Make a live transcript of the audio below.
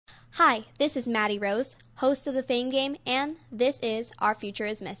Hi, this is Maddie Rose, host of the Fame Game, and this is Our Future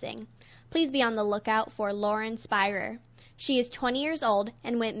is Missing. Please be on the lookout for Lauren Spirer. She is 20 years old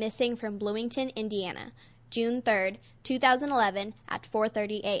and went missing from Bloomington, Indiana, June 3rd, 2011 at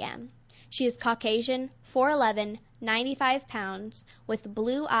 4:30 a.m. She is Caucasian, 4'11", 95 pounds, with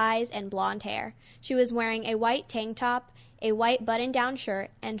blue eyes and blonde hair. She was wearing a white tank top, a white button-down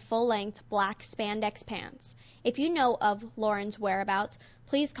shirt, and full-length black spandex pants. If you know of Lauren's whereabouts,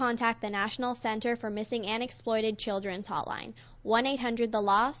 please contact the National Center for Missing and Exploited Children's Hotline,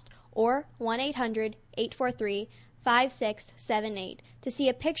 1-800-THE-LOST, or 1-800-843-5678. To see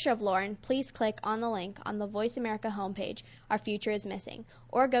a picture of Lauren, please click on the link on the Voice America homepage, Our Future is Missing,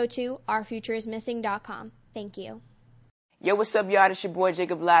 or go to ourfutureismissing.com. Thank you. Yo, what's up, y'all? It's your boy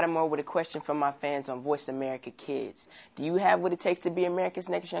Jacob Lattimore with a question from my fans on Voice America Kids. Do you have what it takes to be America's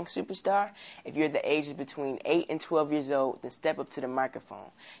next young superstar? If you're the ages between 8 and 12 years old, then step up to the microphone.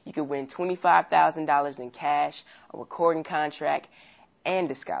 You could win $25,000 in cash, a recording contract,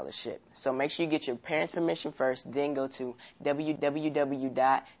 and a scholarship. So make sure you get your parents' permission first, then go to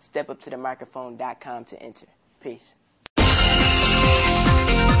www.stepuptothemicrophone.com to enter. Peace.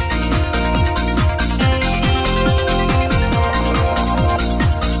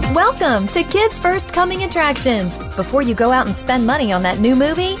 Welcome to Kids First Coming Attractions. Before you go out and spend money on that new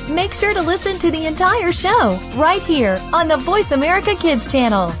movie, make sure to listen to the entire show right here on the Voice America Kids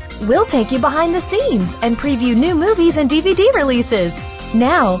channel. We'll take you behind the scenes and preview new movies and DVD releases.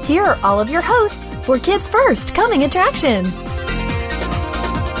 Now, here are all of your hosts for Kids First Coming Attractions.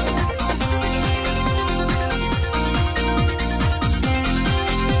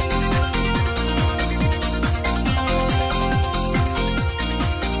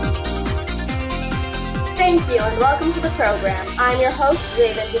 Thank you and welcome to the program. I'm your host,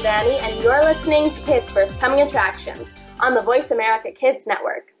 Raven Devanney, and you're listening to Kids First Coming Attractions on the Voice America Kids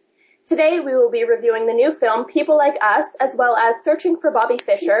Network. Today we will be reviewing the new film People Like Us, as well as Searching for Bobby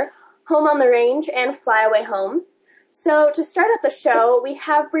Fischer, Home on the Range, and Fly Away Home. So to start up the show, we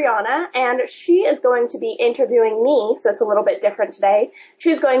have Brianna, and she is going to be interviewing me, so it's a little bit different today.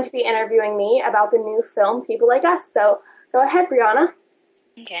 She's going to be interviewing me about the new film People Like Us. So go ahead, Brianna.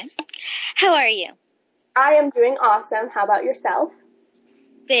 Okay. How are you? I am doing awesome. How about yourself?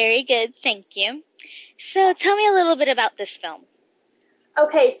 Very good, thank you. So tell me a little bit about this film.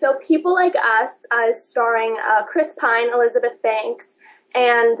 Okay, so People Like Us is starring Chris Pine, Elizabeth Banks,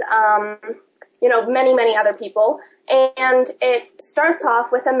 and, many, many other people. And it starts off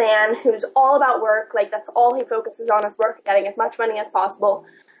with a man who's all about work, like that's all he focuses on is work, getting as much money as possible.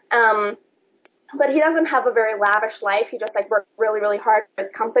 But he doesn't have a very lavish life. He just works really, really hard for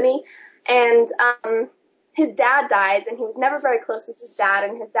his company. And his dad dies, and he was never very close with his dad,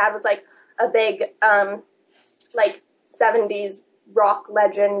 and his dad was a big 70s rock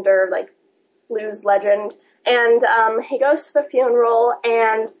legend or blues legend. And he goes to the funeral,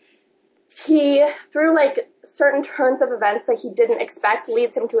 and he, through certain turns of events that he didn't expect,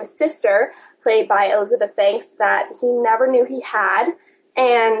 leads him to a sister played by Elizabeth Banks that he never knew he had.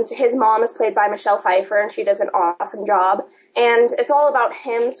 And his mom is played by Michelle Pfeiffer, and she does an awesome job. And it's all about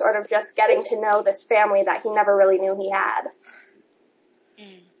him sort of just getting to know this family that he never really knew he had.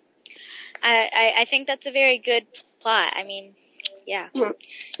 I think that's a very good plot. I mean, yeah. Mm-hmm.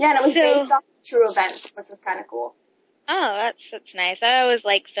 Yeah, and it was based off true events, which was kind of cool. Oh, that's nice. I always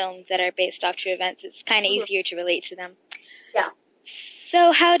like films that are based off true events. It's kind of easier to relate to them. Yeah.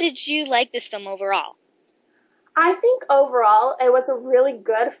 So how did you like this film overall? I think overall it was a really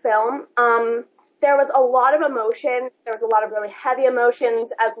good film. There was a lot of emotion. There was a lot of really heavy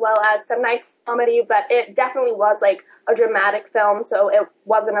emotions as well as some nice comedy, but it definitely was a dramatic film, so it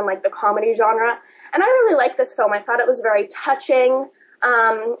wasn't in the comedy genre. And I really liked this film. I thought it was very touching.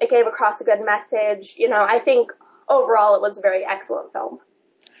 It gave across a good message. I think overall it was a very excellent film.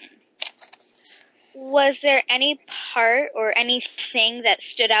 Was there any part or anything that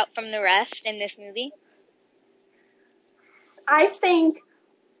stood out from the rest in this movie? I think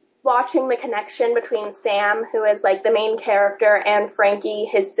watching the connection between Sam, who is the main character, and Frankie,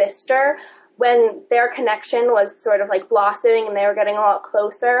 his sister, when their connection was sort of blossoming and they were getting a lot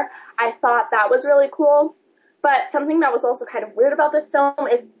closer, I thought that was really cool. But something that was also kind of weird about this film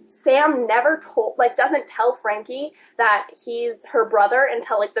is Sam never doesn't tell Frankie that he's her brother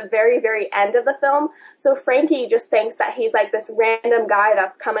until the very, very end of the film. So Frankie just thinks that he's this random guy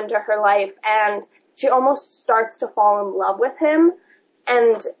that's come into her life, and she almost starts to fall in love with him,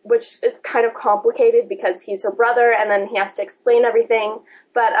 and which is kind of complicated because he's her brother and then he has to explain everything.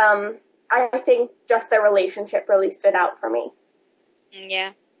 But I think just their relationship really stood out for me.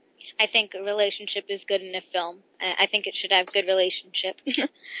 Yeah. I think a relationship is good in a film. I think it should have good relationship.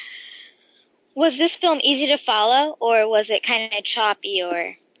 Was this film easy to follow, or was it kind of choppy,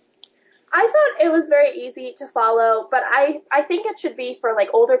 or? I thought it was very easy to follow, but I think it should be for like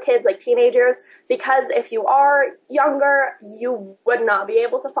older kids, like teenagers, because if you are younger, you would not be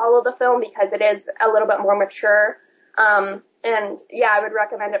able to follow the film because it is a little bit more mature. And yeah, I would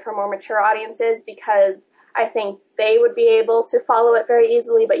recommend it for more mature audiences because I think they would be able to follow it very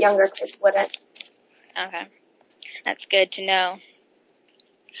easily, but younger kids wouldn't. Okay. That's good to know.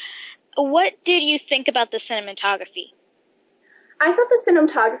 What did you think about the cinematography? I thought the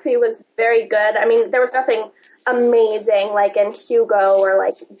cinematography was very good. I mean, there was nothing amazing like in Hugo or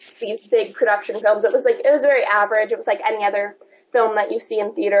like these big production films. It was very average. It was like any other film that you see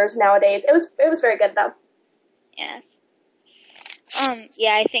in theaters nowadays. It was very good though. Yes.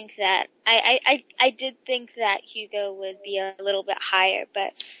 Yeah, I think that I did think that Hugo would be a little bit higher,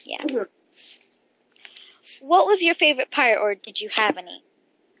 but yeah. Mm-hmm. What was your favorite part, or did you have any?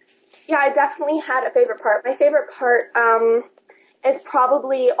 Yeah, I definitely had a favorite part. My favorite part is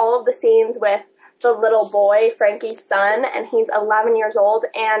probably all of the scenes with the little boy, Frankie's son, and he's 11 years old,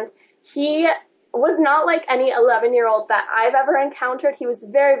 and he was not like any 11-year-old that I've ever encountered. He was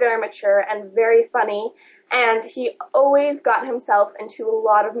very, very mature and very funny, and he always got himself into a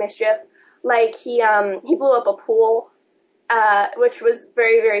lot of mischief. Like he blew up a pool, which was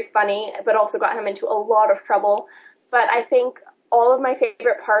very, very funny, but also got him into a lot of trouble. But I think all of my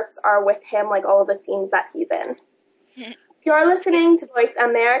favorite parts are with him, like all of the scenes that he's in. You're listening to Voice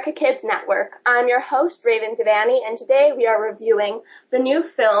America Kids Network. I'm your host, Raven Devanney, and today we are reviewing the new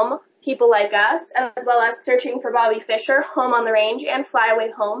film, People Like Us, as well as Searching for Bobby Fischer, Home on the Range, and Fly Away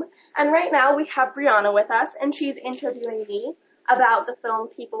Home. And right now we have Brianna with us, and she's interviewing me about the film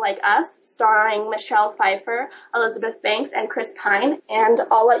People Like Us, starring Michelle Pfeiffer, Elizabeth Banks, and Chris Pine, and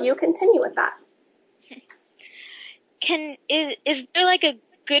I'll let you continue with that. Is there like a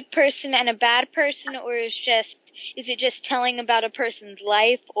good person and a bad person, or is it just telling about a person's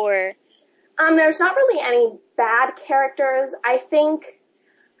life, or? There's not really any bad characters. I think,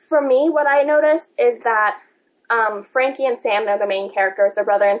 for me, what I noticed is that, Frankie and Sam, they're the main characters, they're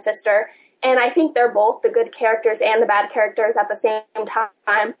brother and sister, and I think they're both the good characters and the bad characters at the same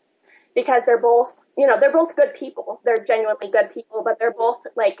time, because they're both good people. They're genuinely good people, but they're both,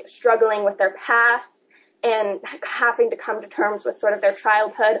 like, struggling with their past and having to come to terms with sort of their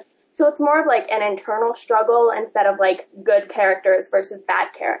childhood. So it's more of like an internal struggle instead of like good characters versus bad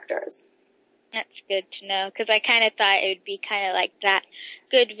characters. That's good to know, because I kind of thought it would be kind of like that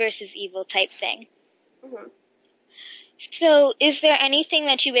good versus evil type thing. Mm-hmm. So is there anything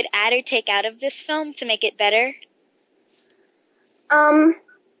that you would add or take out of this film to make it better?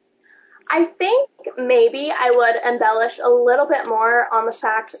 I think maybe I would embellish a little bit more on the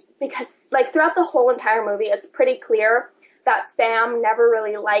fact, because like throughout the whole entire movie, it's pretty clear that Sam never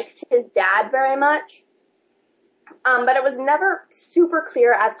really liked his dad very much. But it was never super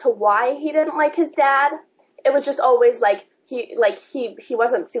clear as to why he didn't like his dad. It was just always like he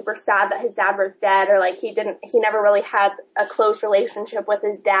wasn't super sad that his dad was dead, or like he never really had a close relationship with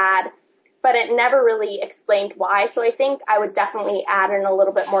his dad. But it never really explained why, so I think I would definitely add in a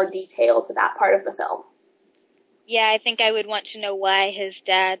little bit more detail to that part of the film. Yeah, I think I would want to know why his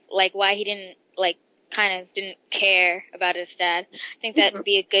dad, like why he didn't, like, kind of didn't care about his dad. I think that would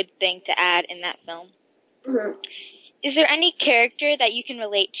be a good thing to add in that film. Mm-hmm. Is there any character that you can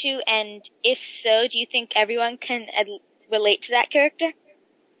relate to, and if so, do you think everyone can relate to that character?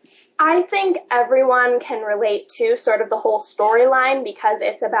 I think everyone can relate to sort of the whole storyline, because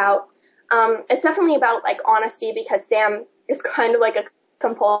it's definitely about like honesty, because Sam is kind of like a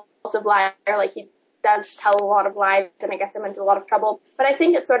compulsive liar. Like he does tell a lot of lies and it gets him into a lot of trouble. But I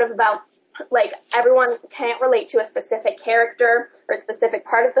think it's sort of about like everyone can't relate to a specific character or a specific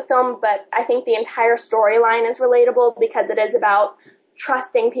part of the film, but I think the entire storyline is relatable because it is about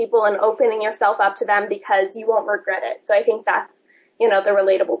trusting people and opening yourself up to them because you won't regret it. So I think that's, the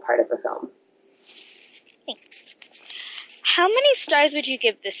relatable part of the film. Thanks. How many stars would you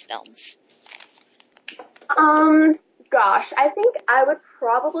give this film? Gosh, I think I would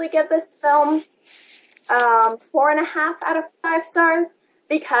probably give this film 4.5 out of 5 stars,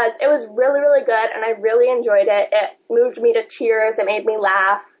 because it was really, really good and I really enjoyed it. It moved me to tears. It made me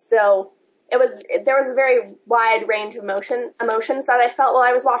laugh. So there was a very wide range of emotions that I felt while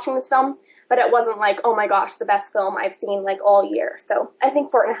I was watching this film, but it wasn't like, oh my gosh, the best film I've seen like all year. So I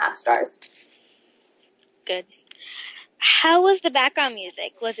think 4.5 stars. Good. How was the background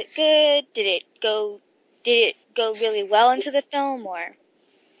music? Was it good? Did it go really well into the film, or?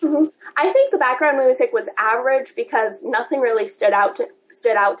 Mm-hmm. I think the background music was average because nothing really stood out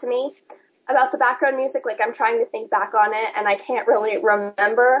to me. about the background music, like I'm trying to think back on it, and I can't really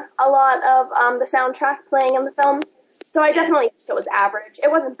remember a lot of the soundtrack playing in the film. So I definitely think it was average.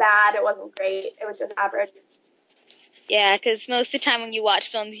 It wasn't bad. It wasn't great. It was just average. Yeah, because most of the time when you watch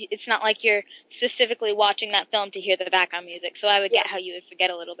films, it's not like you're specifically watching that film to hear the background music. So I would get how you would forget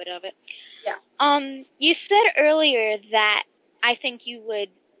a little bit of it. Yeah. You said earlier that I think you would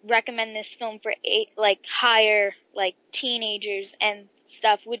recommend this film for higher, teenagers and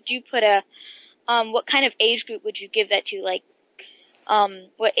stuff. Would you put what kind of age group would you give that to?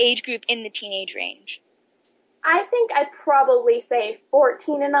 What age group in the teenage range? I think I'd probably say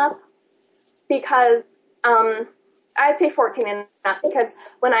 14 and up, because I'd say 14 and up because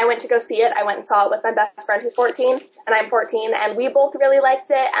when I went to go see it, I went and saw it with my best friend who's 14, and I'm 14, and we both really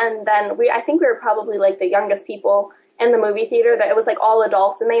liked it. And then I think we were probably like the youngest people in the movie theater. That it was like all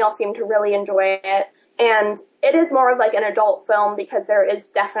adults, and they all seemed to really enjoy it. And it is more of like an adult film because there is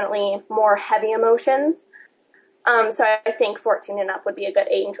definitely more heavy emotions. So I think 14 and up would be a good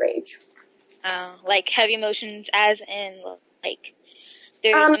age range. Like heavy emotions, as in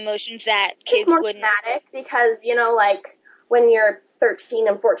there's emotions that kids more wouldn't. Dramatic because when you're 13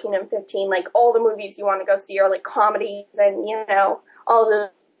 and 14 and 15, all the movies you want to go see are comedies and all the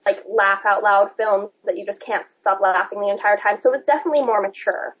laugh out loud films that you just can't stop laughing the entire time. So it was definitely more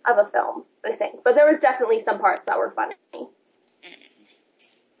mature of a film, I think. But there was definitely some parts that were funny.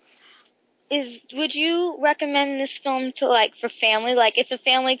 Would you recommend this film to for family? If a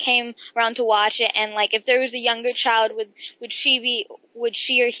family came around to watch it, and if there was a younger child, would she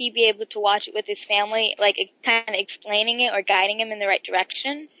or he be able to watch it with his family, kind of explaining it or guiding him in the right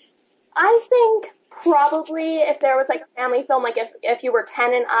direction? I think probably if there was a family film, if you were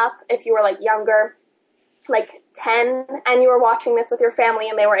 10 and up, if you were younger, 10, and you were watching this with your family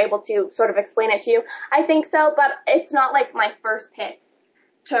and they were able to sort of explain it to you, I think so. But it's not my first pick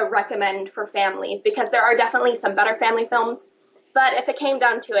to recommend for families, because there are definitely some better family films. But if it came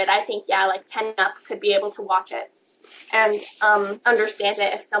down to it, I think 10 up could be able to watch it and understand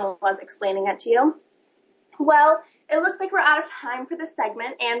it if someone was explaining it to you. Well, it looks like we're out of time for this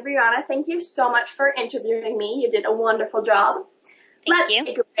segment, and Brianna, thank you so much for interviewing me. You did a wonderful job. Let's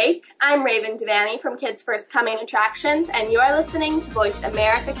take a break. I'm Raven Devanney from Kids First Coming Attractions, and you are listening to Voice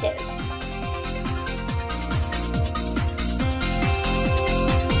America Kids.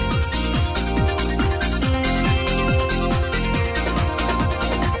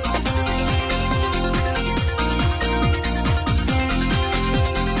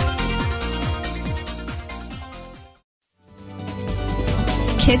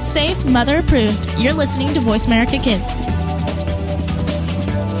 Kids safe, mother approved. You're listening to Voice America Kids.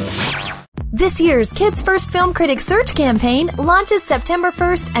 This year's Kids First Film Critics Search campaign launches September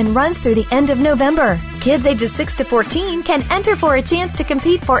 1st and runs through the end of November. Kids ages 6 to 14 can enter for a chance to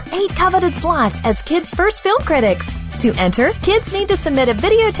compete for 8 coveted slots as Kids First Film Critics. To enter, kids need to submit a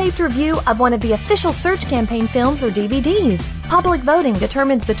videotaped review of one of the official search campaign films or DVDs. Public voting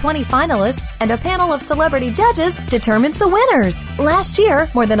determines the 20 finalists, and a panel of celebrity judges determines the winners. Last year,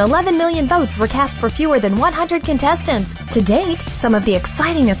 more than 11 million votes were cast for fewer than 100 contestants. To date, some of the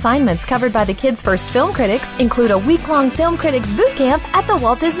exciting assignments covered by the Kids First Film Critics include a week-long Film Critics boot camp at the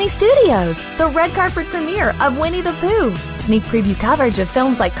Walt Disney Studios, the red carpet premiere of Winnie the Pooh, sneak preview coverage of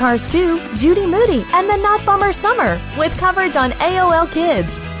films like Cars 2, Judy Moody, and The Not Bummer Summer, with coverage on AOL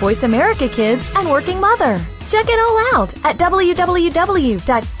Kids, Voice America Kids, and Working Mother. Check it all out at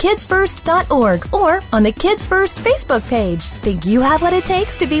www.kidsfirst.org or on the Kids First Facebook page. Think you have what it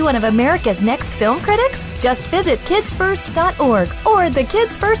takes to be one of America's next film critics? Just visit kidsfirst.org or the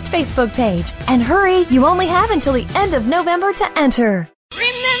Kids First Facebook page. And hurry, you only have until the end of November to enter.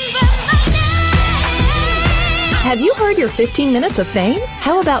 Remember my name. Have you heard your 15 minutes of fame?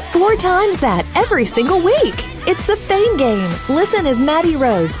 How about 4 times that every single week? It's the Fame Game. Listen as Maddie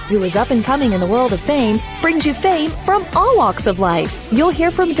Rose, who is up and coming in the world of fame, brings you fame from all walks of life. You'll hear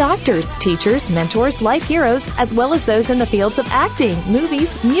from doctors, teachers, mentors, life heroes, as well as those in the fields of acting,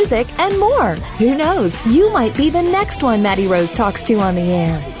 movies, music, and more. Who knows? You might be the next one Maddie Rose talks to on the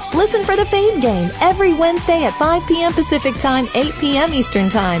air. Listen for the Fame Game every Wednesday at 5 p.m. Pacific Time, 8 p.m. Eastern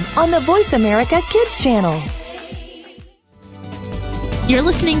Time on the Voice America Kids channel. You're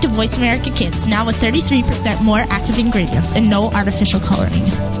listening to Voice America Kids, now with 33% more active ingredients and no artificial coloring.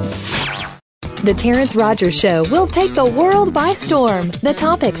 The Terrence Rogers Show will take the world by storm. The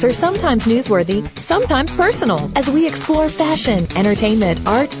topics are sometimes newsworthy, sometimes personal, as we explore fashion, entertainment,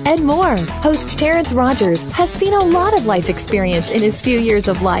 art, and more. Host Terrence Rogers has seen a lot of life experience in his few years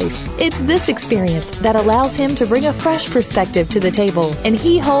of life. It's this experience that allows him to bring a fresh perspective to the table, and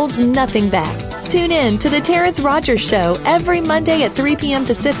he holds nothing back. Tune in to The Terrence Rogers Show every Monday at 3 p.m.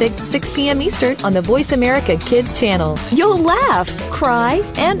 Pacific, 6 p.m. Eastern on the Voice America Kids channel. You'll laugh, cry,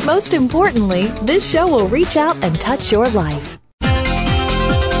 and most importantly, this show will reach out and touch your life.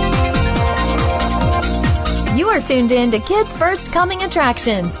 You are tuned in to Kids First Coming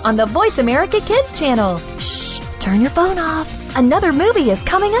Attractions on the Voice America Kids channel. Shh, turn your phone off. Another movie is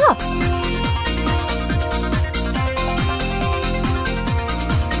coming up.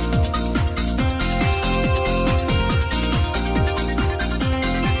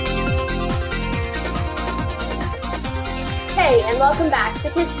 Hey, and welcome back to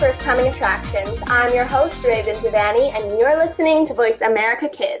Kids First Coming Attractions. I'm your host, Raven Devanney, and you're listening to Voice America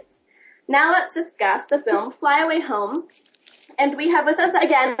Kids. Now let's discuss the film Fly Away Home. And we have with us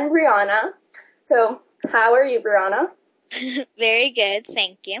again Brianna. So, how are you, Brianna? Very good,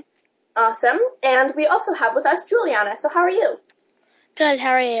 thank you. Awesome. And we also have with us Julianna. So, how are you? Good,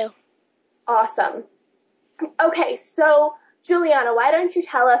 how are you? Awesome. Okay, so, Julianna, why don't you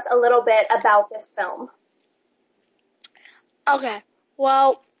tell us a little bit about this film? Okay,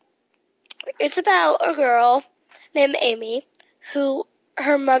 well, it's about a girl named Amy who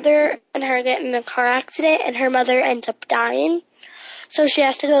her mother and her get in a car accident and her mother ends up dying. So she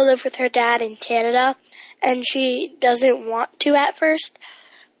has to go live with her dad in Canada, and she doesn't want to at first,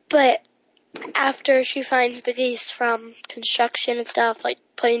 but after she finds the geese from construction and stuff, like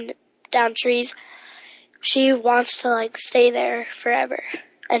putting down trees, she wants to stay there forever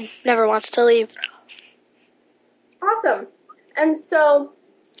and never wants to leave. Awesome. And so,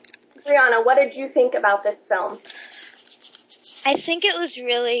 Brianna, what did you think about this film? I think it was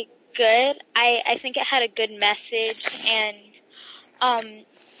really good. I think it had a good message, and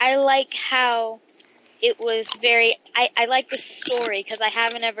I like how it was very, I like the story, because I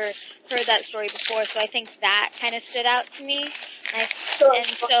haven't ever heard that story before, so I think that kind of stood out to me.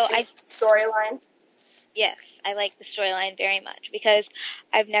 Storyline? Yes, I like the storyline very much, because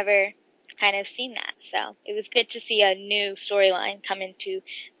I've never kind of seen that, so it was good to see a new storyline come into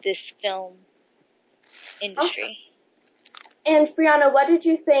this film industry. Okay. And Brianna, what did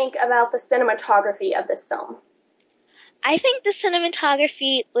you think about the cinematography of this film? I think the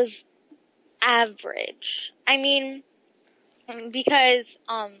cinematography was average. I mean, because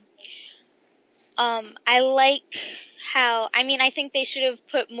I like how, I think they should have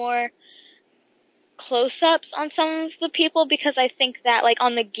put more close-ups on some of the people, because I think that,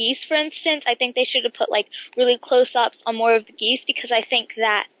 on the geese, for instance, I think they should have put, really close-ups on more of the geese, because I think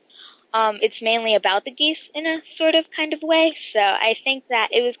that it's mainly about the geese in a sort of kind of way, so I think that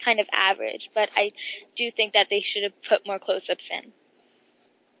it was kind of average, but I do think that they should have put more close-ups in.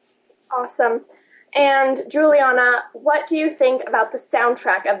 Awesome. And Juliana, what do you think about the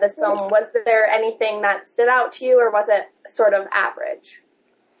soundtrack of this film? Was there anything that stood out to you, or was it sort of average?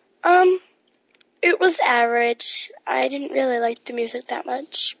 It was average. I didn't really like the music that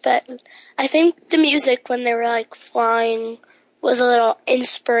much, but I think the music when they were flying was a little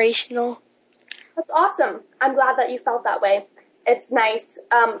inspirational. That's awesome. I'm glad that you felt that way. It's nice,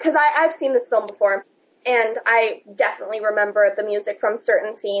 because I've seen this film before, and I definitely remember the music from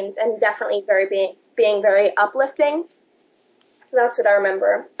certain scenes, and definitely being very uplifting. So that's what I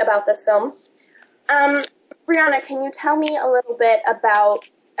remember about this film. Brianna, can you tell me a little bit about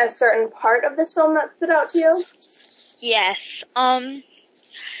a certain part of this film that stood out to you? Yes.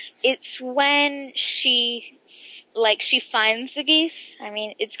 It's when she finds the geese.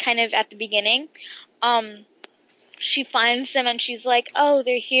 It's kind of at the beginning. She finds them and she's like, oh,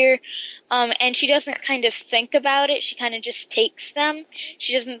 they're here. And she doesn't kind of think about it. She kind of just takes them.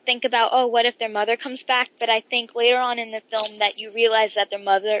 She doesn't think about, oh, what if their mother comes back? But I think later on in the film that you realize that their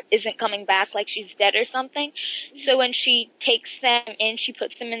mother isn't coming back, she's dead or something. So when she takes them in, she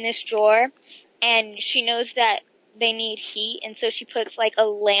puts them in this drawer, and she knows that they need heat, and so she puts a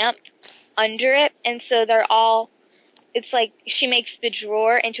lamp under it, and so they're all, it's she makes the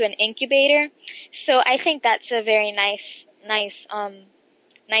drawer into an incubator. So I think that's a very nice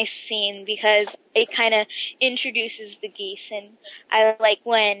scene, because it kind of introduces the geese, and I like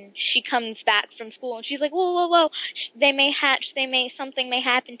when she comes back from school and she's like, whoa, they may hatch, something may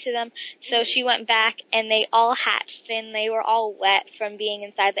happen to them. So she went back and they all hatched, and they were all wet from being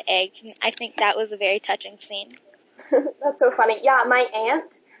inside the eggs, and I think that was a very touching scene. That's so funny. Yeah, my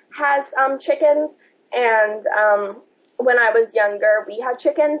aunt has chickens, and when I was younger, we had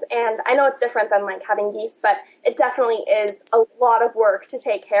chickens, and I know it's different than having geese, but it definitely is a lot of work to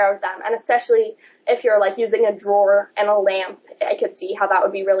take care of them, and especially if you're using a drawer and a lamp, I could see how that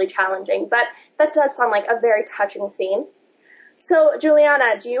would be really challenging, but that does sound like a very touching scene. So,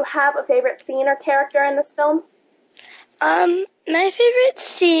 Juliana, do you have a favorite scene or character in this film? My favorite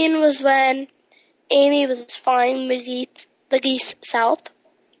scene was when Amy was flying the geese south,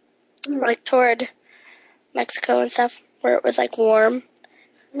 like toward Mexico and stuff, where it was like warm.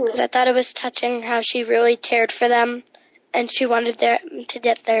 Because I thought it was touching how she really cared for them, and she wanted them to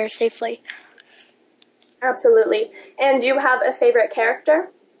get there safely. Absolutely. And do you have a favorite character?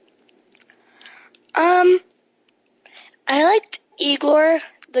 I liked Igor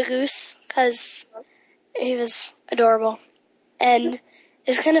the goose because he was adorable. And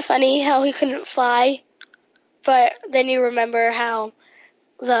it's kind of funny how he couldn't fly, but then you remember how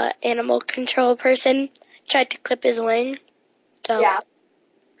the animal control person tried to clip his wing. So. Yeah.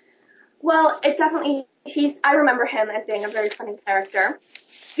 Well, I remember him as being a very funny character.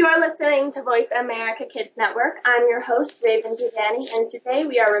 You are listening to Voice America Kids Network. I'm your host, Raven Devanney, and today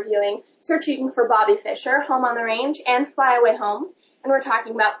we are reviewing Searching for Bobby Fischer, Home on the Range, and Fly Away Home. And we're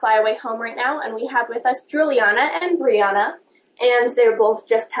talking about Fly Away Home right now, and we have with us Julianna and Brianna, and they're both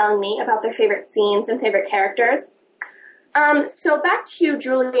just telling me about their favorite scenes and favorite characters. So back to you,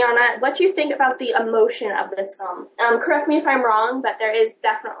 Julianna. What do you think about the emotion of this film? Correct me if I'm wrong, but there is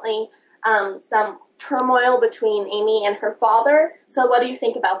definitely some turmoil between Amy and her father. So what do you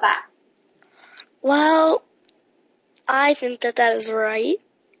think about that? Well, I think that is right.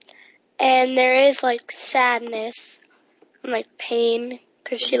 And there is like sadness and like pain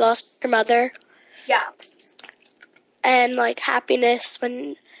because she lost her mother. Yeah. And like happiness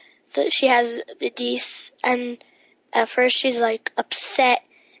when she has the geese. And at first she's like upset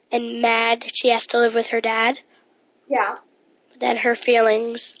and mad she has to live with her dad. Yeah. But then her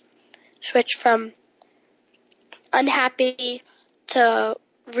feelings switch from unhappy to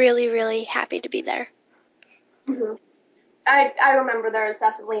really, really happy to be there. Mm-hmm. I remember there is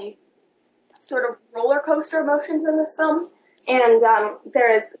definitely sort of roller coaster emotions in this film, and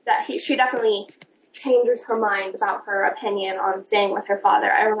she definitely changes her mind about her opinion on staying with her father.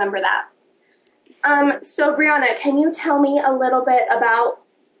 I remember that. So Brianna, can you tell me a little bit about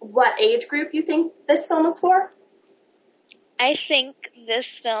what age group you think this film is for? I think this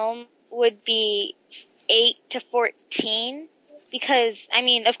film would be 8 to 14 because, I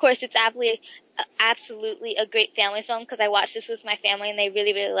mean, of course it's absolutely a great family film because I watched this with my family and they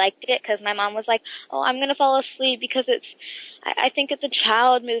really, really liked it because my mom was like, oh, I'm going to fall asleep because I think it's a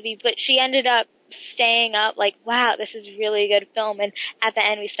child movie, but she ended up staying up like, wow, this is really a good film, and at the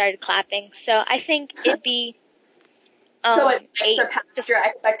end we started clapping. So I think it'd be so it surpassed your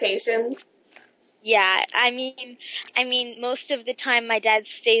expectations? Yeah, I mean, most of the time my dad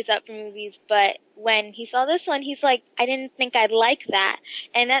stays up for movies, but when he saw this one, he's like, I didn't think I'd like that,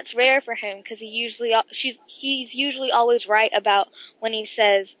 and that's rare for him because he's usually always right about when he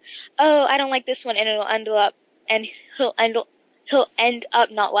says, oh, I don't like this one, and he'll end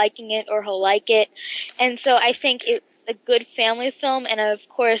up not liking it, or he'll like it, and so I think it's a good family film, and of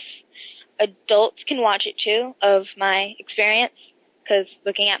course, adults can watch it too, of my experience. Because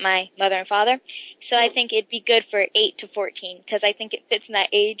looking at my mother and father. So I think it'd be good for 8 to 14 because I think it fits in that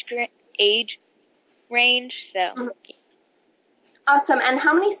age range. So. Awesome. And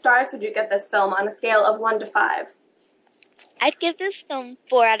how many stars would you give this film on a scale of 1 to 5? I'd give this film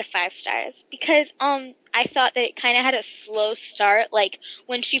 4 out of 5 stars because I thought that it kind of had a slow start. Like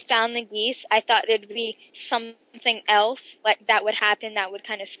when she found the geese, I thought there'd be something else like that would happen that would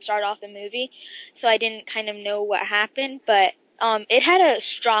kind of start off the movie. So I didn't kind of know what happened, but it had a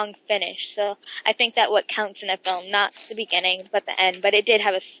strong finish, so I think that what counts in a film, not the beginning, but the end, but it did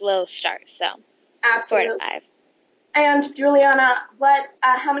have a slow start, so. Absolutely. 4 to 5. And Julianna,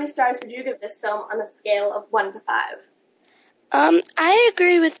 how many stars would you give this film on a scale of 1 to 5? I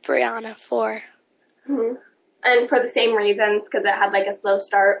agree with Brianna, 4. Mm-hmm. And for the same reasons, because it had like a slow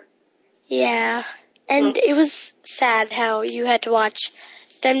start? Yeah, and it was sad how you had to watch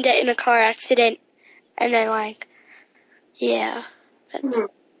them get in a car accident, and then like, yeah. Mm-hmm.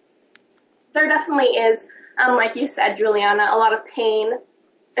 There definitely is, like you said, Julianna, a lot of pain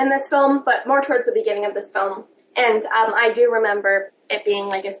in this film, but more towards the beginning of this film. And I do remember it being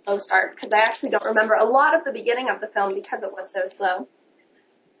like a slow start, because I actually don't remember a lot of the beginning of the film because it was so slow.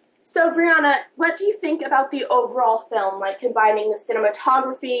 So, Brianna, what do you think about the overall film, like combining the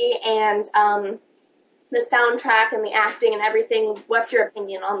cinematography and the soundtrack and the acting and everything? What's your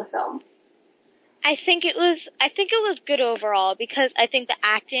opinion on the film? I think it was good overall because I think the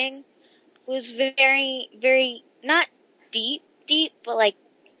acting was very, very not deep, but like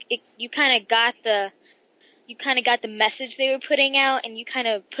you kind of got the message they were putting out, and you kind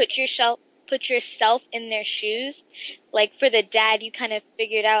of put yourself in their shoes. Like for the dad, you kind of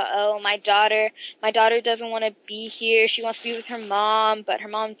figured out, oh, my daughter doesn't want to be here. She wants to be with her mom, but her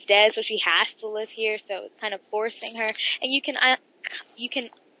mom's dead, so she has to live here. So it's kind of forcing her, and you can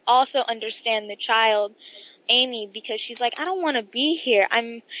also understand the child, Amy, because she's like, I don't want to be here.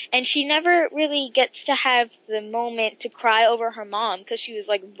 And she never really gets to have the moment to cry over her mom because she was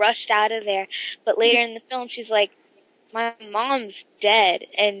like rushed out of there. But later in the film, she's like, my mom's dead,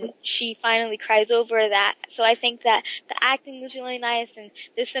 and she finally cries over that. So I think that the acting was really nice, and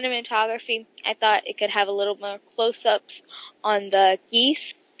the cinematography, I thought it could have a little more close-ups on the geese.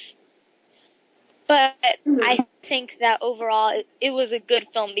 But I think that overall it was a good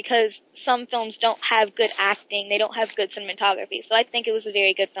film because some films don't have good acting, they don't have good cinematography. So I think it was a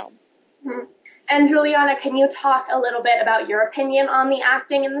very good film. Mm-hmm. And Julianna, can you talk a little bit about your opinion on the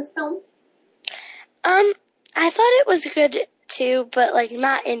acting in this film? I thought it was good too, but like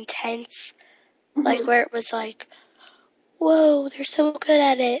not intense. Like where it was like, whoa, they're so good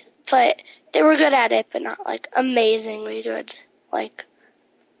at it. But they were good at it, but not like amazingly good, like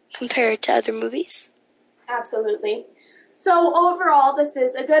compared to other movies. Absolutely. So overall, this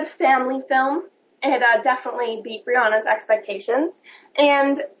is a good family film. It definitely beat Brianna's expectations.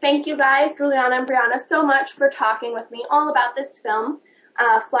 And thank you guys, Julianna and Brianna, so much for talking with me all about this film.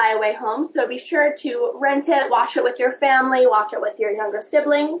 Fly Away Home. So be sure to rent it, watch it with your family, watch it with your younger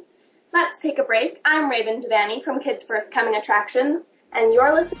siblings. Let's take a break. I'm Raven Devanney from Kids First Coming Attractions, and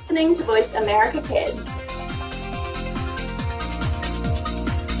you're listening to Voice America Kids.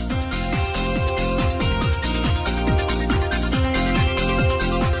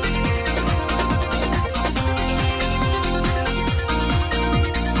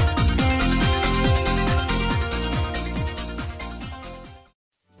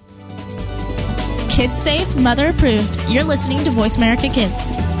 Kids safe, mother approved. You're listening to Voice America Kids.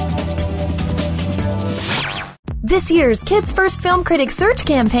 This year's Kids First Film Critics Search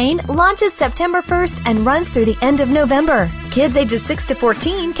campaign launches September 1st and runs through the end of November. Kids ages 6 to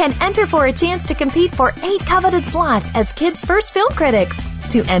 14 can enter for a chance to compete for 8 coveted slots as Kids First Film Critics.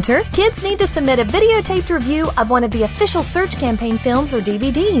 To enter, kids need to submit a videotaped review of one of the official search campaign films or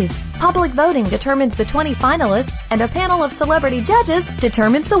DVDs. Public voting determines the 20 finalists, and a panel of celebrity judges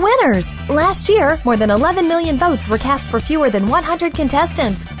determines the winners. Last year, more than 11 million votes were cast for fewer than 100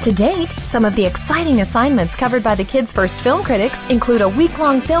 contestants. To date, some of the exciting assignments covered by the Kids First Film Critics include a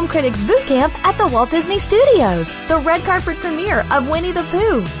week-long Film Critics boot camp at the Walt Disney Studios, the red carpet premiere of Winnie the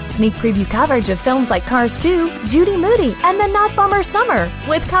Pooh, sneak preview coverage of films like Cars 2, Judy Moody, and The Not Bummer Summer,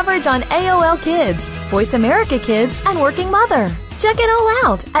 with coverage on AOL Kids, Voice America Kids, and Working Mother. Check it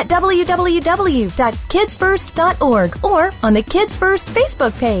all out at www.kidsfirst.org or on the Kids First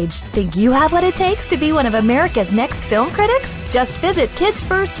Facebook page. Think you have what it takes to be one of America's next film critics? Just visit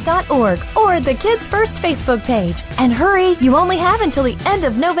kidsfirst.org or the Kids First Facebook page. And hurry, you only have until the end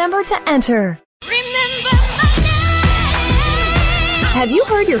of November to enter. Remember my name. Have you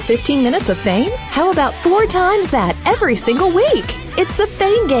heard your 15 minutes of fame? How about 4 times that every single week? It's the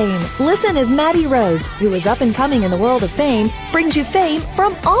Fame Game. Listen as Maddie Rose, who is up and coming in the world of fame, brings you fame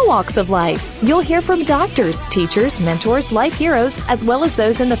from all walks of life. You'll hear from doctors, teachers, mentors, life heroes, as well as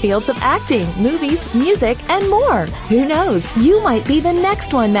those in the fields of acting, movies, music, and more. Who knows? You might be the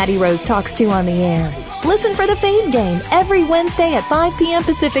next one Maddie Rose talks to on the air. Listen for the Fame Game every Wednesday at 5 p.m.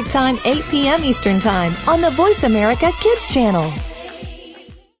 Pacific Time, 8 p.m. Eastern Time on the Voice America Kids channel.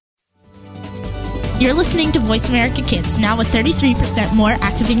 You're listening to Voice America Kids, now with 33% more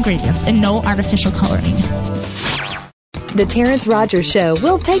active ingredients and no artificial coloring. The Terrence Rogers Show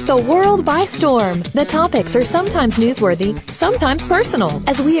will take the world by storm. The topics are sometimes newsworthy, sometimes personal,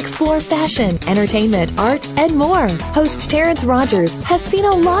 as we explore fashion, entertainment, art, and more. Host Terrence Rogers has seen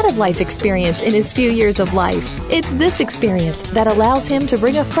a lot of life experience in his few years of life. It's this experience that allows him to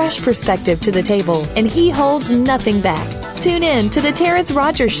bring a fresh perspective to the table, and he holds nothing back. Tune in to The Terrence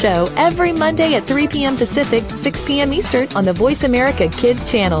Rogers Show every Monday at 3 p.m. Pacific, 6 p.m. Eastern on the Voice America Kids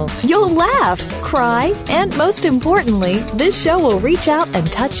channel. You'll laugh, cry, and most importantly, this show will reach out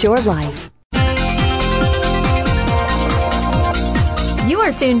and touch your life. You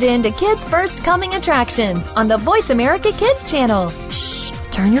are tuned in to Kids First Coming Attractions on the Voice America Kids channel. Shh,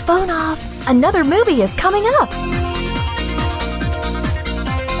 turn your phone off. Another movie is coming up.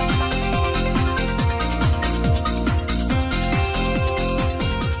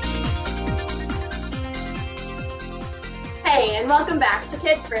 Hey, and welcome back to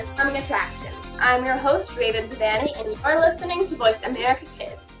Kids First Coming Attractions. I'm your host, Raven Devanney, and you're listening to Voice America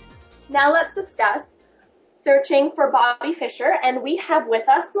Kids. Now let's discuss Searching for Bobby Fischer, and we have with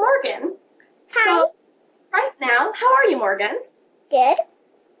us Morgan. Hi. So, right now, how are you, Morgan? Good.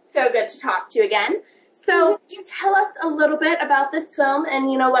 So good to talk to you again. So, could you tell us a little bit about this film and,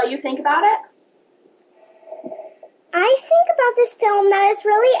 what you think about it? I think about this film that it's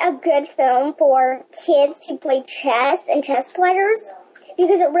really a good film for kids to play chess and chess players.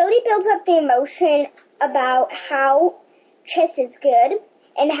 because it really builds up the emotion about how chess is good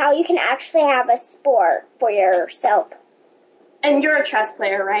and how you can actually have a sport for yourself. And you're a chess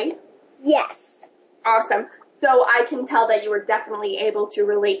player, right? Yes. Awesome. So I can tell that you were definitely able to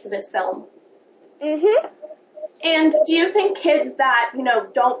relate to this film. Mhm. And do you think kids that,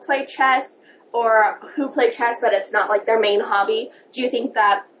 don't play chess or who play chess but it's not like their main hobby, do you think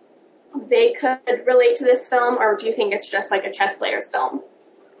that they could relate to this film, or do you think it's just like a chess player's film?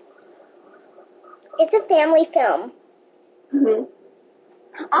 It's a family film. Mhm.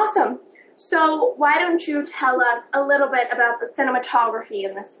 Awesome. So why don't you tell us a little bit about the cinematography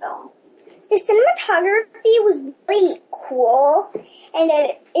in this film? The cinematography was really cool, and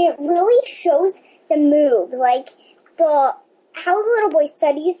it really shows the moves. Like, how the little boy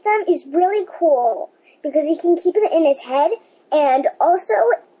studies them is really cool, because he can keep it in his head, and also,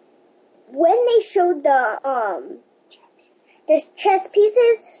 when they showed the chess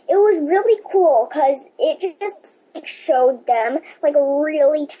pieces, it was really cool, because it just showed them, like, a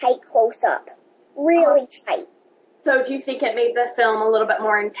really tight close-up. Really tight. So do you think it made the film a little bit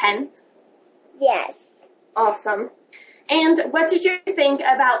more intense? Yes. Awesome. And what did you think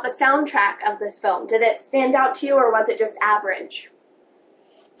about the soundtrack of this film? Did it stand out to you, or was it just average?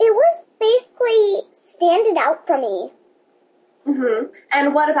 It was basically standing out for me. Mhm.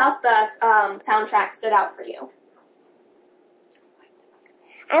 And what about the soundtrack stood out for you?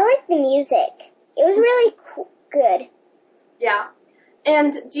 I liked the music. It was really good. Yeah.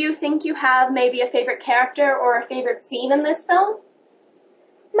 And do you think you have maybe a favorite character or a favorite scene in this film?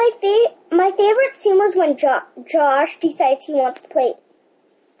 My favorite scene was when Josh decides he wants to play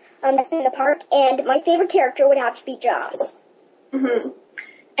in the park, and my favorite character would have to be Josh. Mhm.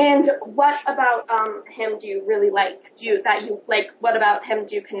 And what about him do you really like? What about him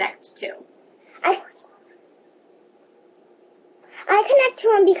do you connect to? I connect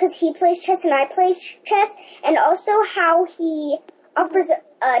to him because he plays chess and I play chess, and also how he offers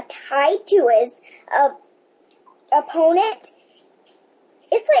a tie to his opponent.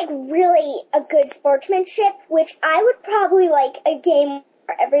 It's like really a good sportsmanship, which I would probably like a game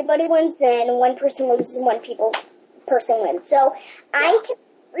where everybody wins and one person loses and one person wins. So I can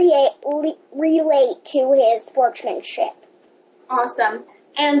relate to his sportsmanship. Awesome.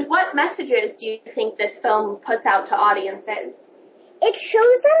 And what messages do you think this film puts out to audiences? It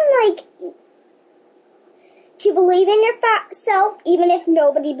shows them, like, to believe in yourself even if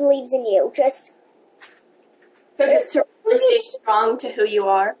nobody believes in you. Just to really stay strong to who you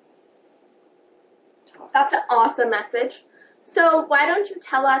are. That's an awesome message. So why don't you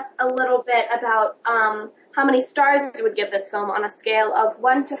tell us a little bit about how many stars you would give this film on a scale of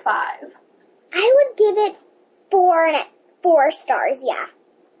 1 to 5? I would give it 4 stars, yeah.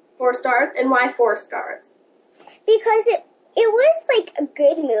 4 stars? And why 4 stars? Because it was like a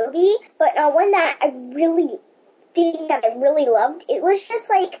good movie, but one that I really loved. It was just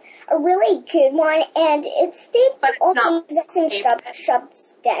like a really good one, and it stayed on the exact same subject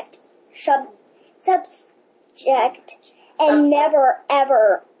and never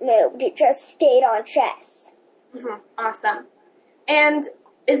ever moved. It just stayed on chess. Mm-hmm. Awesome. And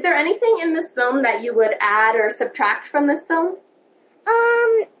is there anything in this film that you would add or subtract from this film?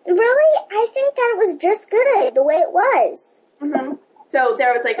 Really, I think that it was just good the way it was. Mm-hmm. So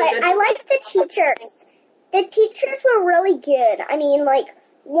there was like a good... I liked the teachers. The teachers were really good. I mean, like,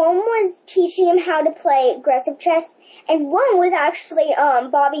 one was teaching him how to play aggressive chess, and one was actually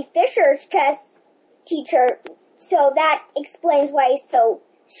Bobby Fischer's chess teacher, so that explains why he's so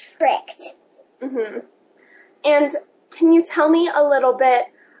strict. Mm-hmm. And can you tell me a little bit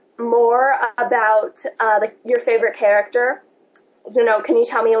more about your favorite character? Can you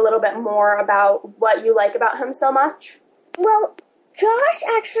tell me a little bit more about what you like about him so much? Well, Josh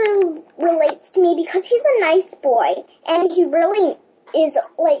actually relates to me because he's a nice boy, and he really is,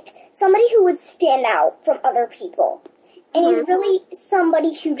 like, somebody who would stand out from other people. And he's really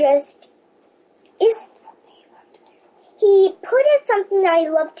somebody who just is... He put in something that I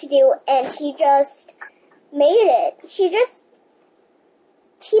love to do, and he just made it. He just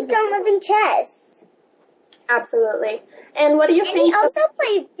keeps on living chess. Absolutely. And what do you think? And he also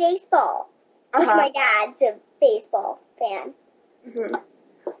played baseball, which my dad's a baseball fan. Mm-hmm.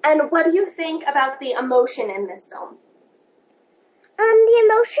 And what do you think about the emotion in this film? The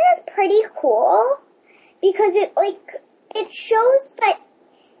emotion is pretty cool because it shows that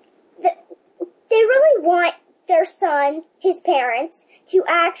they really want their son, his parents, to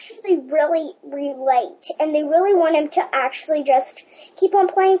actually really relate, and they really want him to actually just keep on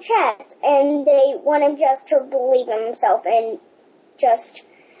playing chess, and they want him just to believe in himself, and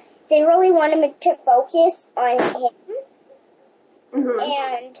they really want him to focus on him.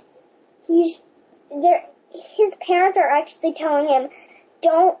 And his parents are actually telling him,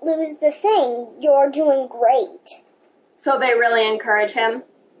 don't lose the thing, you're doing great. So they really encourage him?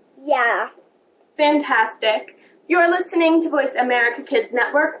 Yeah. Fantastic. You're listening to Voice America Kids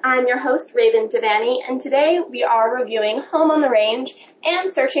Network. I'm your host, Raven Devanney, and today we are reviewing Home on the Range and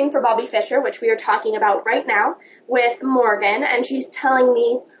Searching for Bobby Fischer, which we are talking about right now with Morgan, and she's telling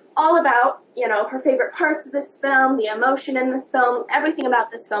me all about, her favorite parts of this film, the emotion in this film, everything about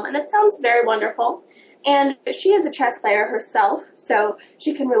this film, and it sounds very wonderful. And she is a chess player herself, so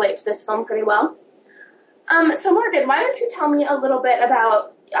she can relate to this film pretty well. So Morgan, why don't you tell me a little bit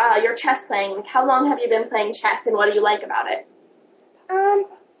about your chess playing? Like, how long have you been playing chess, and what do you like about it?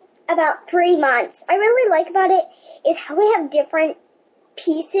 About 3 months. I really like about it is how they have different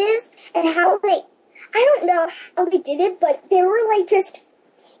pieces and how I don't know how they did it, but they were like just,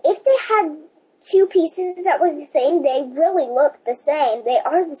 if they had 2 pieces that were the same, they really look the same. They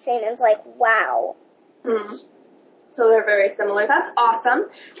are the same. It was like, wow. So they're very similar. That's awesome.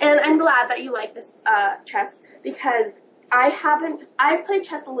 And I'm glad that you like this chess, because I've played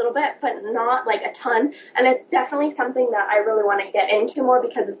chess a little bit, but not like a ton, and it's definitely something that I really want to get into more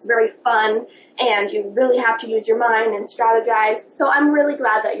because it's very fun, and you really have to use your mind and strategize. So I'm really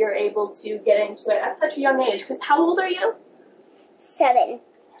glad that you're able to get into it at such a young age, because how old are you? 7.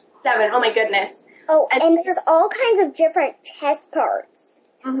 7, oh my goodness. Oh, and there's all kinds of different chess parts.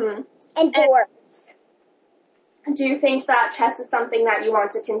 And boards. Do you think that chess is something that you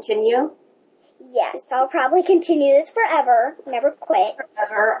want to continue? Yes, I'll probably continue this forever. Never quit.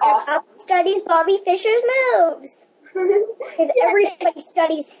 Forever. Awesome. Studies Bobby Fischer's moves. Because everybody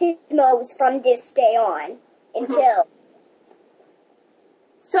studies his moves from this day on until.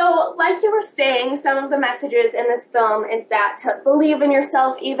 So, like you were saying, some of the messages in this film is that to believe in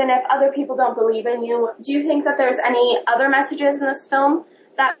yourself even if other people don't believe in you. Do you think that there's any other messages in this film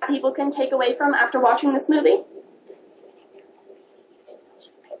that people can take away from after watching this movie?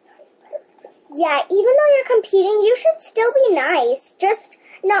 Yeah, even though you're competing, you should still be nice. Just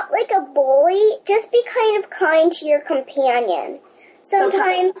not like a bully. Just be kind to your companion.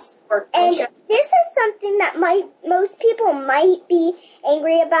 Sometimes, and this is something that most people might be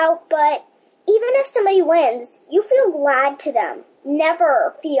angry about, but even if somebody wins, you feel glad to them.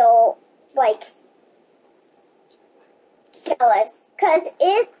 Never feel like jealous, because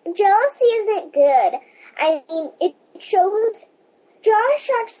jealousy isn't good. I mean, it shows. Josh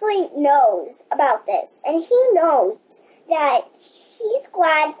actually knows about this, and he knows that he's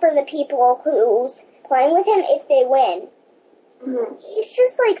glad for the people who's playing with him if they win. He's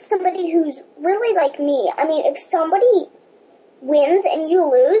just like somebody who's really like me. I mean, if somebody wins and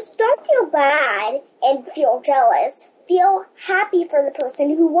you lose, don't feel bad and feel jealous. Feel happy for the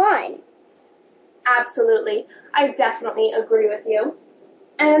person who won. Absolutely. I definitely agree with you.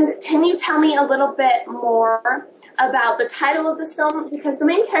 And can you tell me a little bit more about the title of this film? Because the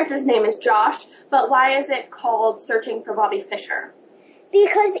main character's name is Josh, but why is it called Searching for Bobby Fischer?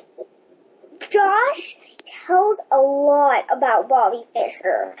 Because Josh tells a lot about Bobby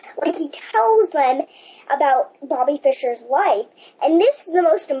Fischer. Like, he tells them about Bobby Fischer's life. And this is the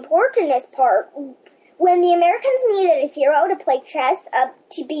most important part. When the Americans needed a hero to play chess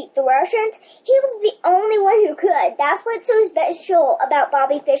to beat the Russians, he was the only one who could. That's what's so special about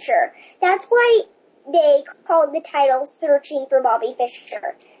Bobby Fischer. That's why they called the title Searching for Bobby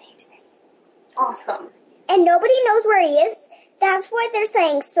Fischer. Awesome. And nobody knows where he is. That's why they're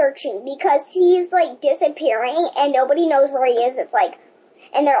saying searching, because he's like disappearing and nobody knows where he is. It's like,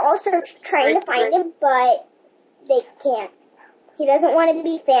 and they're also trying to find him, but they can't. He doesn't want to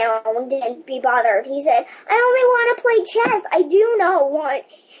be found and be bothered. He said, I only want to play chess. I do not want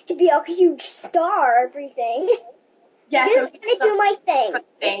to be a huge star or everything. Yeah, I'm just going to do my thing.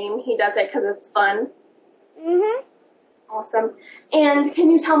 Fame. He does it because it's fun. Awesome. And can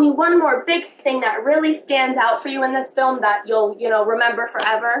you tell me one more big thing that really stands out for you in this film that you'll, remember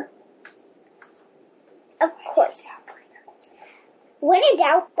forever? Of course. When in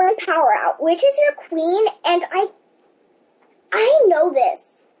doubt, bring power out, which is your queen, and I know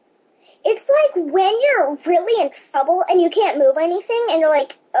this. It's like when you're really in trouble and you can't move anything and you're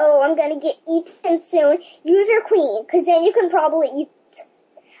like, oh, I'm going to get eaten soon, use your queen, because then you can probably eat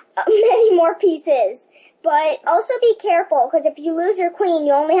many more pieces. But also be careful, because if you lose your queen,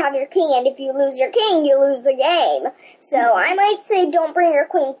 you only have your king, and if you lose your king, you lose the game. So I might say don't bring your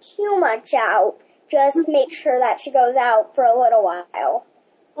queen too much out. Just make sure that she goes out for a little while.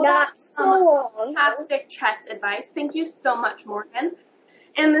 Well, not so long. Fantastic chess advice. Thank you so much, Morgan.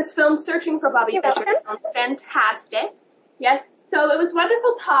 And this film, Searching for Bobby Fischer, sounds fantastic. Yes, so it was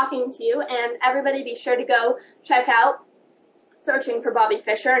wonderful talking to you, and everybody be sure to go check out searching for Bobby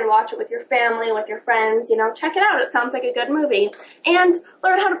Fischer and watch it with your family, with your friends. Check it out. It sounds like a good movie. And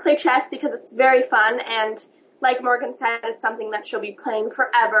learn how to play chess because it's very fun, and like Morgan said, it's something that she'll be playing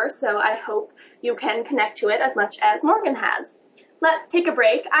forever, so I hope you can connect to it as much as Morgan has. Let's take a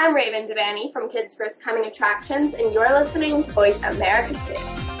break. I'm Raven Devanney from Kids First Coming Attractions, and you're listening to Voice America Kids.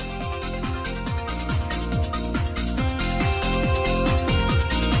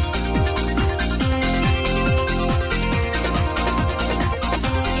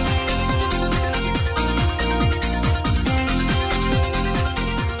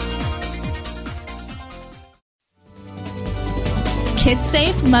 Kids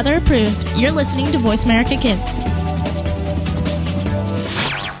safe, mother approved. You're listening to Voice America Kids.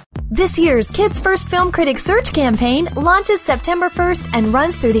 This year's Kids First Film Critics Search campaign launches September 1st and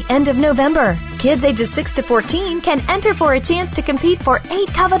runs through the end of November. Kids ages 6 to 14 can enter for a chance to compete for 8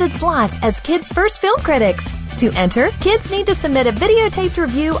 coveted slots as Kids First Film Critics. To enter, kids need to submit a videotaped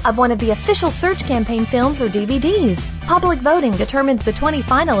review of one of the official search campaign films or DVDs. Public voting determines the 20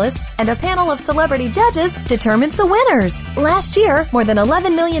 finalists, and a panel of celebrity judges determines the winners. Last year, more than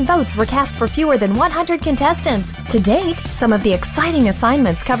 11 million votes were cast for fewer than 100 contestants. To date, some of the exciting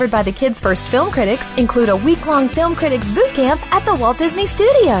assignments covered by the Kids First Film Critics include a week-long film critics boot camp at the Walt Disney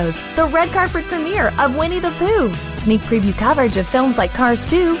Studios, the red carpet premiere of Winnie the Pooh, sneak preview coverage of films like Cars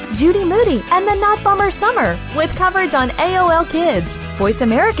 2, Judy Moody, and The Not Bummer Summer, with coverage on AOL Kids, Voice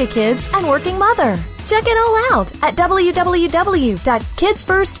America Kids, and Working Mother. Check it all out at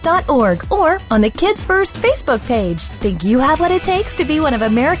www.kidsfirst.org or on the Kids First Facebook page. Think you have what it takes to be one of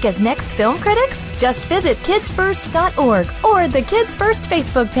America's next film critics? Just visit kidsfirst.org or the Kids First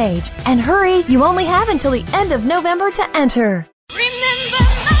Facebook page. And hurry, you only have until the end of November to enter.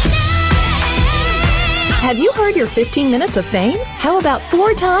 Have you heard your 15 minutes of fame? How about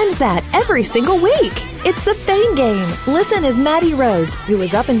 4 times that every single week? It's the Fame Game. Listen as Maddie Rose, who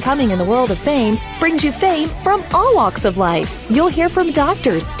is up and coming in the world of fame, brings you fame from all walks of life. You'll hear from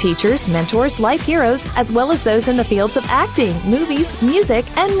doctors, teachers, mentors, life heroes, as well as those in the fields of acting, movies, music,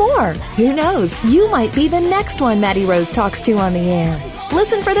 and more. Who knows? You might be the next one Maddie Rose talks to on the air.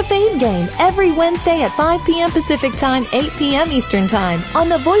 Listen for the Fame Game every Wednesday at 5 p.m. Pacific Time, 8 p.m. Eastern Time on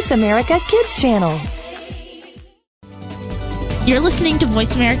the Voice America Kids channel. You're listening to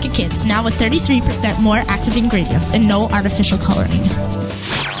Voice America Kids, now with 33% more active ingredients and no artificial coloring.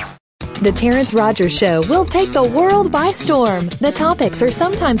 The Terrence Rogers Show will take the world by storm. The topics are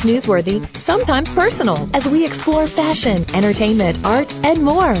sometimes newsworthy, sometimes personal, as we explore fashion, entertainment, art, and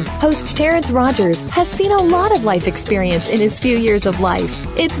more. Host Terrence Rogers has seen a lot of life experience in his few years of life.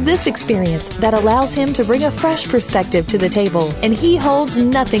 It's this experience that allows him to bring a fresh perspective to the table, and he holds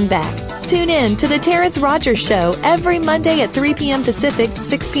nothing back. Tune in to The Terrence Rogers Show every Monday at 3 p.m. Pacific,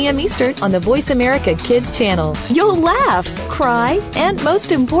 6 p.m. Eastern on the Voice America Kids channel. You'll laugh, cry, and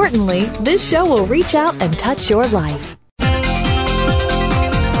most importantly, this show will reach out and touch your life.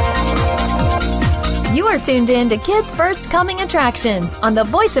 You are tuned in to Kids First Coming Attractions on the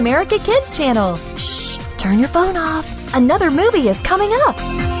Voice America Kids channel. Shh, turn your phone off. Another movie is coming up.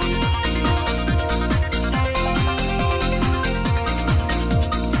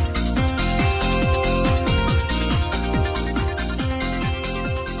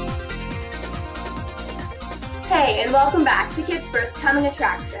 Hey, and welcome back to Kids First Coming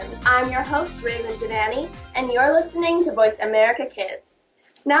Attractions. I'm your host, Raven Devanney, and you're listening to Voice America Kids.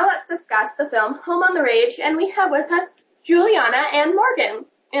 Now let's discuss the film Home on the Range, and we have with us Julianna and Morgan.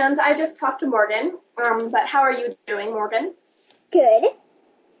 And I just talked to Morgan, but how are you doing, Morgan? Good.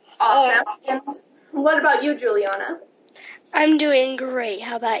 Awesome. And what about you, Julianna? I'm doing great.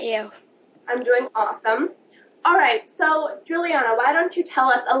 How about you? I'm doing awesome. All right, so Julianna, why don't you tell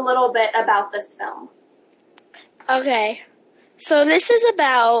us a little bit about this film? Okay. So this is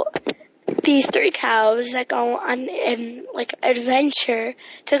about these 3 cows that go on an adventure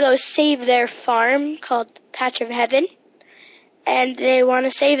to go save their farm called Patch of Heaven. And they want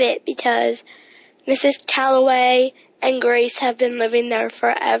to save it because Mrs. Calloway and Grace have been living there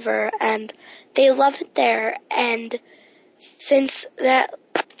forever and they love it there. And since that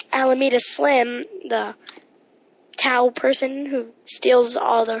Alameda Slim, the cow person who steals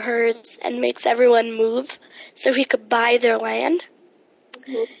all the herds and makes everyone move so he could buy their land,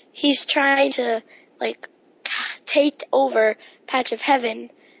 he's trying to take over Patch of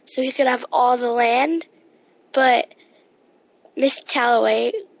Heaven so he could have all the land, but Miss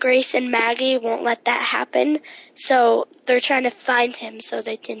Calloway, Grace, and Maggie won't let that happen, so they're trying to find him so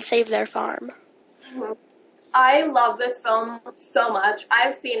they can save their farm. I love this film so much.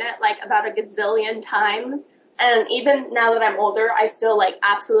 I've seen it about a gazillion times. And even now that I'm older, I still, like,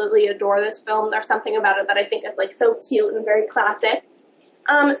 absolutely adore this film. There's something about it that I think is, like, so cute and very classic.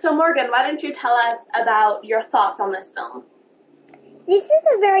 So Morgan, why don't you tell us about your thoughts on this film? This is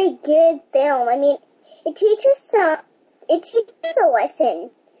a very good film. I mean, it teaches a lesson,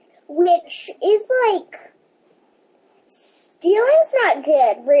 which is like, stealing's not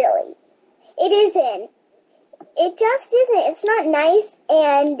good, really. It isn't. It just isn't. It's not nice,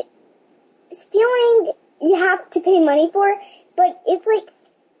 and stealing, you have to pay money for, but it's like,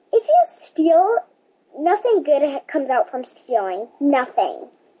 if you steal, nothing good comes out from stealing. Nothing.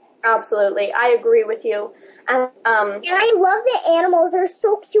 Absolutely. I agree with you. And I love the animals. They're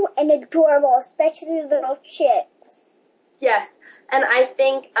so cute and adorable, especially the little chicks. Yes. And I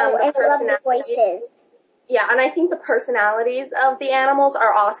think and I love the voices. Yeah, and I think the personalities of the animals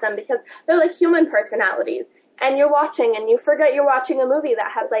are awesome because they're like human personalities. And you're watching and you forget you're watching a movie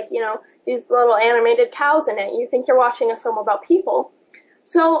that has, like, you know, these little animated cows in it. You think you're watching a film about people.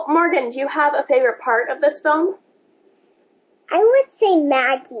 So, Morgan, do you have a favorite part of this film? I would say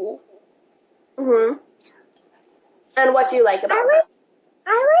Maggie. Mhm. And what do you like about it?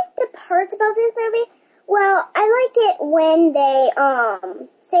 I like the parts about this movie. Well, I like it when they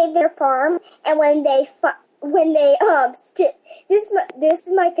save their farm and when they this is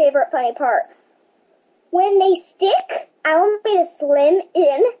my favorite funny part. When they stick Alameda Slim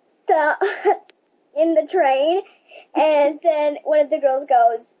in the train, and then one of the girls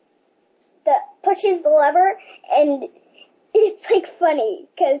pushes the lever, and it's like funny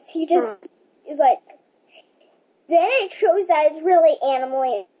because he just is like. Then it shows that it's really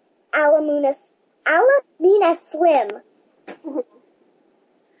Alameda Slim.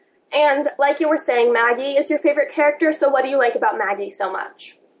 And like you were saying, Maggie is your favorite character. So what do you like about Maggie so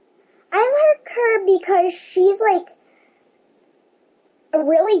much? I like her because she's like a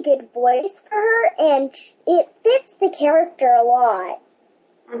really good voice for her, and it fits the character a lot.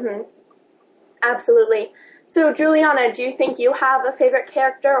 Mhm. Absolutely. So, Julianna, do you think you have a favorite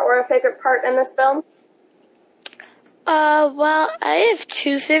character or a favorite part in this film? Well, I have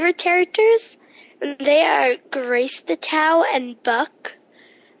two favorite characters. They are Grace the Cow and Buck.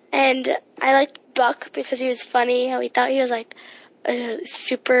 And I liked Buck because he was funny, how he thought he was like a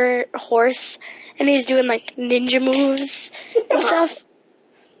super horse, and he was doing like ninja moves and stuff.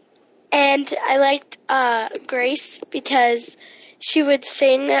 And I liked Grace because she would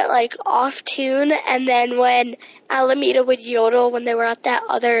sing like off tune, and then when Alameda would yodel when they were at that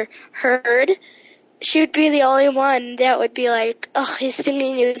other herd, she would be the only one that would be like, oh, his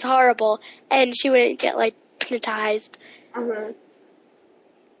singing is horrible, and she wouldn't get like hypnotized. Mhm.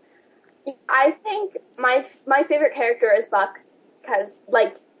 I think my favorite character is Buck because,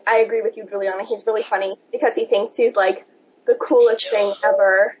 like, I agree with you, Juliana. He's really funny because he thinks he's like the coolest thing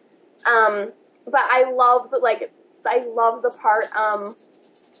ever. But I love the part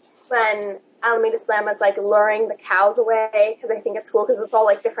when Alameda Slim is like luring the cows away because I think it's cool because it's all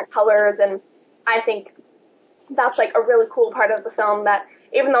like different colors, and I think that's like a really cool part of the film that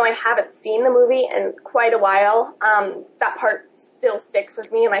even though I haven't seen the movie in quite a while, that part still sticks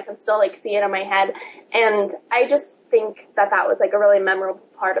with me and I can still like see it in my head. And I just think that was like a really memorable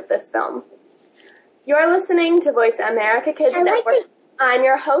part of this film. You're listening to Voice America Kids Network. I'm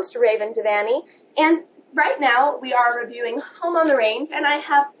your host, Raven Devanney, and right now we are reviewing Home on the Range, and I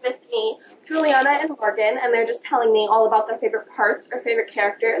have with me Juliana and Morgan, and they're just telling me all about their favorite parts or favorite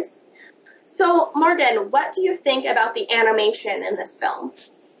characters. So, Morgan, what do you think about the animation in this film?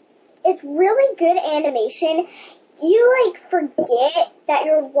 It's really good animation. You, like, forget that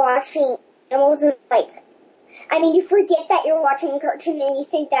you're watching animals and, you forget that you're watching a cartoon and you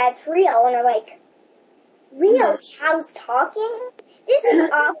think that it's real, and I'm like, real cows talking? This is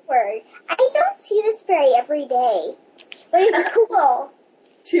awkward. I don't see this every day, but it's cool.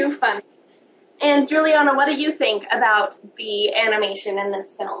 Too funny. And, Juliana, what do you think about the animation in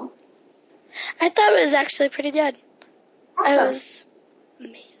this film? I thought it was actually pretty good. Awesome. I was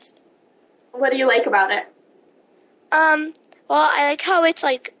amazed. What do you like about it? Well, I like how it's,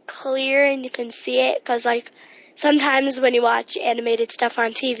 like, clear and you can see it, because, like, sometimes when you watch animated stuff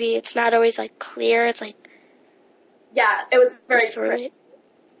on TV, it's not always, like, clear. It's, like... Yeah, it was very clear.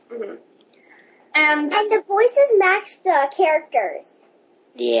 Mm-hmm. And the voices match the characters.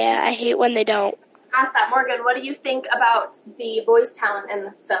 Yeah, I hate when they don't. Ask that. Morgan, what do you think about the voice talent in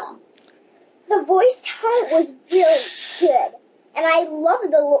this film? The voice talent was really good. And I love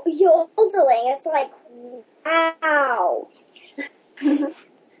the yodeling. It's like, wow.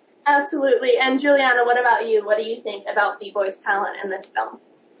 Absolutely. And Juliana, what about you? What do you think about the voice talent in this film?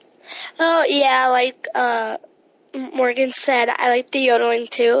 Oh, yeah, like Morgan said, I like the yodeling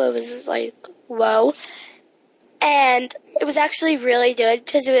too. It was like, whoa. And it was actually really good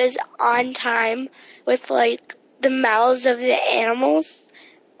because it was on time with, like, the mouths of the animals.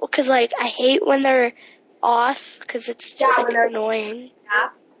 Because, like, I hate when they're off because it's just, like, annoying.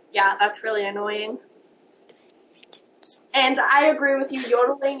 Yeah, that's really annoying. And I agree with you.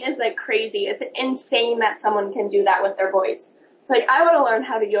 Yodeling is, like, crazy. It's insane that someone can do that with their voice. It's like, I want to learn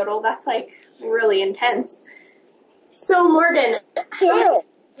how to yodel. That's, like, really intense. So, Morgan, how much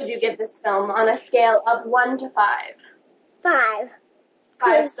would you give this film on a scale of 1 to 5? 5.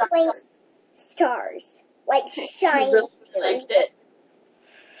 5 stars. Stars. Like, shiny. You really liked it?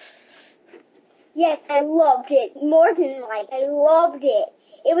 Yes, I loved it. More than like, I loved it.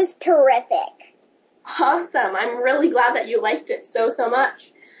 It was terrific. Awesome. I'm really glad that you liked it so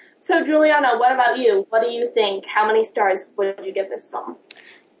much. So, Julianna, what about you? What do you think? How many stars would you give this film?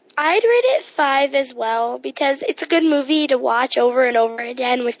 I'd rate it 5 as well because it's a good movie to watch over and over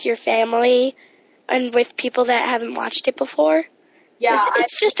again with your family and with people that haven't watched it before. Yeah.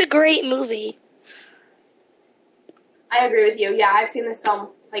 It's just a great movie. I agree with you. Yeah, I've seen this film,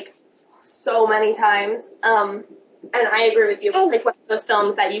 like, so many times. And I agree with you. It's like one of those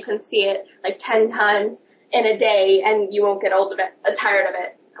films that you can see it, like, 10 times in a day and you won't get old of it, tired of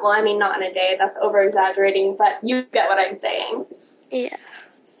it. Well, I mean, not in a day. That's over-exaggerating, but you get what I'm saying. Yeah.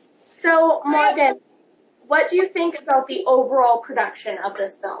 So, Morgan, what do you think about the overall production of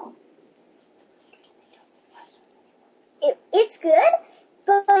this film? It's good,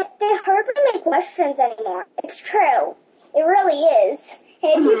 but they hardly make westerns anymore. It's true. It really is.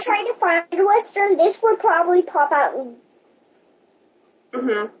 And if you try to find a western, this would probably pop out.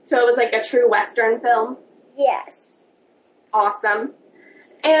 So it was like a true western film? Yes. Awesome.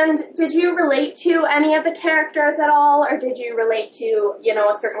 And did you relate to any of the characters at all, or did you relate to, you know,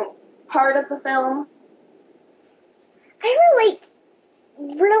 a certain part of the film? I relate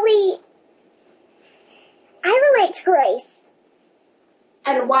to Grace.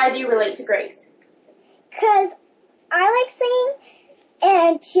 And why do you relate to Grace? Because I like singing,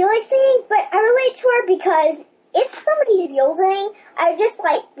 and she likes singing, but I relate to her because if somebody's yodeling, I just,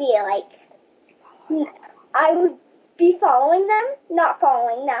 I would be following them, not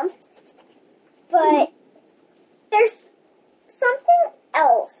following them. But there's something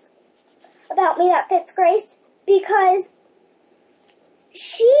else about me that fits Grace, because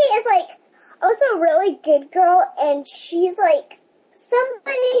she is, also a really good girl, and she's,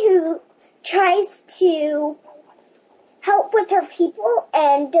 somebody who tries to help with her people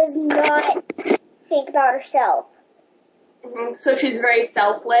and does not think about herself. So she's very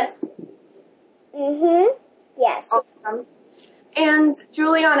selfless? Yes. Awesome. And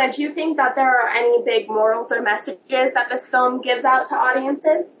Julianna, do you think that there are any big morals or messages that this film gives out to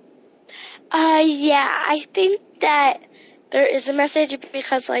audiences? Yeah, I think that there is a message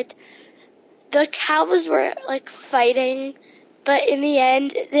because, the cows were, fighting, but in the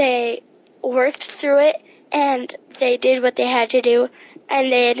end, they worked through it, and they did what they had to do, and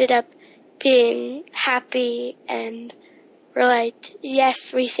they ended up being happy, and were like,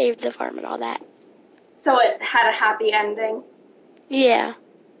 yes, we saved the farm and all that. So it had a happy ending? Yeah.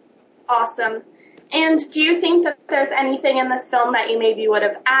 Awesome. And do you think that there's anything in this film that you maybe would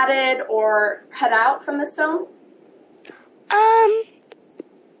have added or cut out from this film?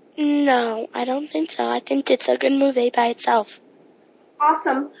 No, I don't think so. I think it's a good movie by itself.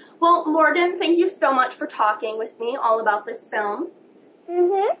 Awesome. Well, Morgan, thank you so much for talking with me all about this film.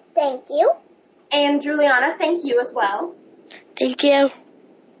 Thank you. And Julianna, thank you as well. Thank you.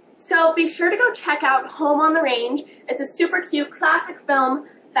 So be sure to go check out Home on the Range. It's a super cute classic film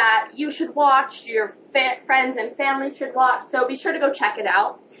that you should watch, your friends and family should watch, so be sure to go check it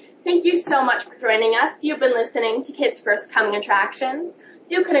out. Thank you so much for joining us. You've been listening to Kids First Coming Attractions.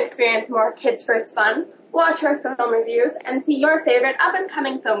 You can experience more Kids First fun, watch our film reviews, and see your favorite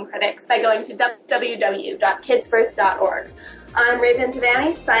up-and-coming film critics by going to www.kidsfirst.org. I'm Raven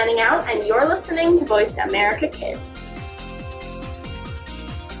Devanney signing out, and you're listening to Voice America Kids.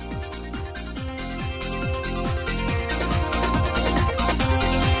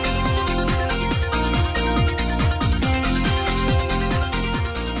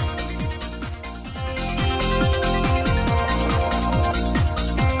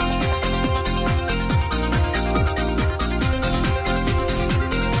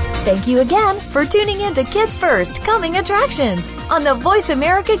 Thank you again for tuning in to Kids First Coming Attractions on the Voice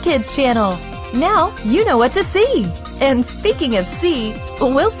America Kids channel. Now you know what to see. And speaking of see,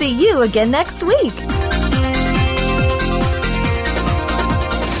 we'll see you again next week.